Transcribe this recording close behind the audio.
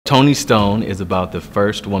Toni Stone is about the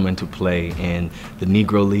first woman to play in the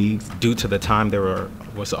Negro Leagues. Due to the time, there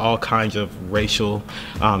was all kinds of racial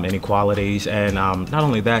inequalities, and not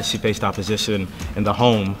only that, she faced opposition in the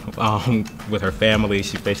home with her family.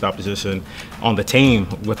 She faced opposition on the team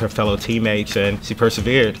with her fellow teammates, and she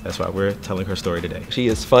persevered. That's why we're telling her story today. She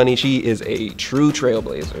is funny. She is a true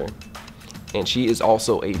trailblazer. And she is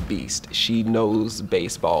also a beast. She knows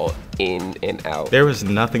baseball in and out. There was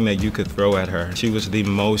nothing that you could throw at her. She was the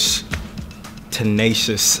most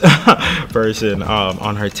tenacious person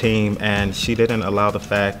on her team, and she didn't allow the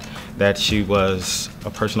fact that she was a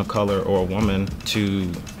person of color or a woman to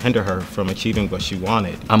hinder her from achieving what she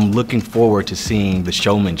wanted. I'm looking forward to seeing the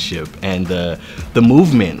showmanship and the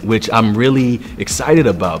movement, which I'm really excited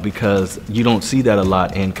about, because you don't see that a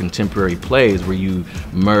lot in contemporary plays where you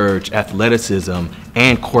merge athleticism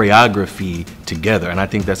and choreography together, and I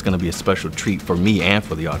think that's going to be a special treat for me and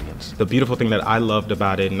for the audience. The beautiful thing that I loved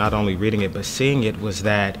about it, not only reading it but seeing it, was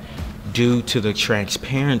that due to the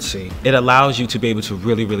transparency, it allows you to be able to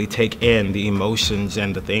really take in the emotions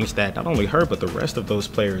and the things that not only her but the rest of those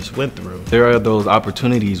players went through. There are those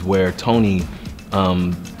opportunities where Toni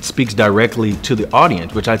speaks directly to the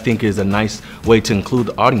audience, which I think is a nice way to include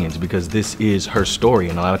the audience, because this is her story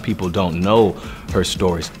and a lot of people don't know her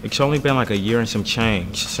stories. It's only been like a year and some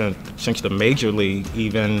change since the Major League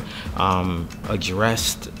even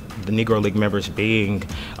addressed the Negro League members being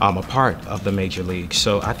a part of the Major League.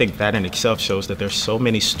 So I think that in itself shows that there's so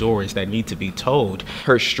many stories that need to be told.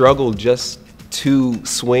 Her struggle just to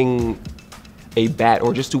swing a bat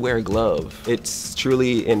or just to wear a glove. It's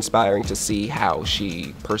truly inspiring to see how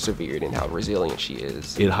she persevered and how resilient she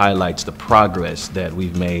is. It highlights the progress that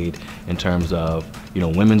we've made in terms of,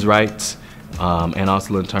 women's rights, and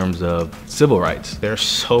also in terms of civil rights. There's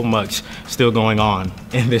so much still going on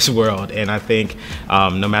in this world, and I think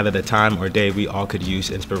no matter the time or day, we all could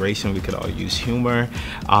use inspiration, we could all use humor,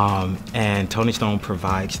 and Toni Stone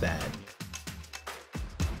provides that.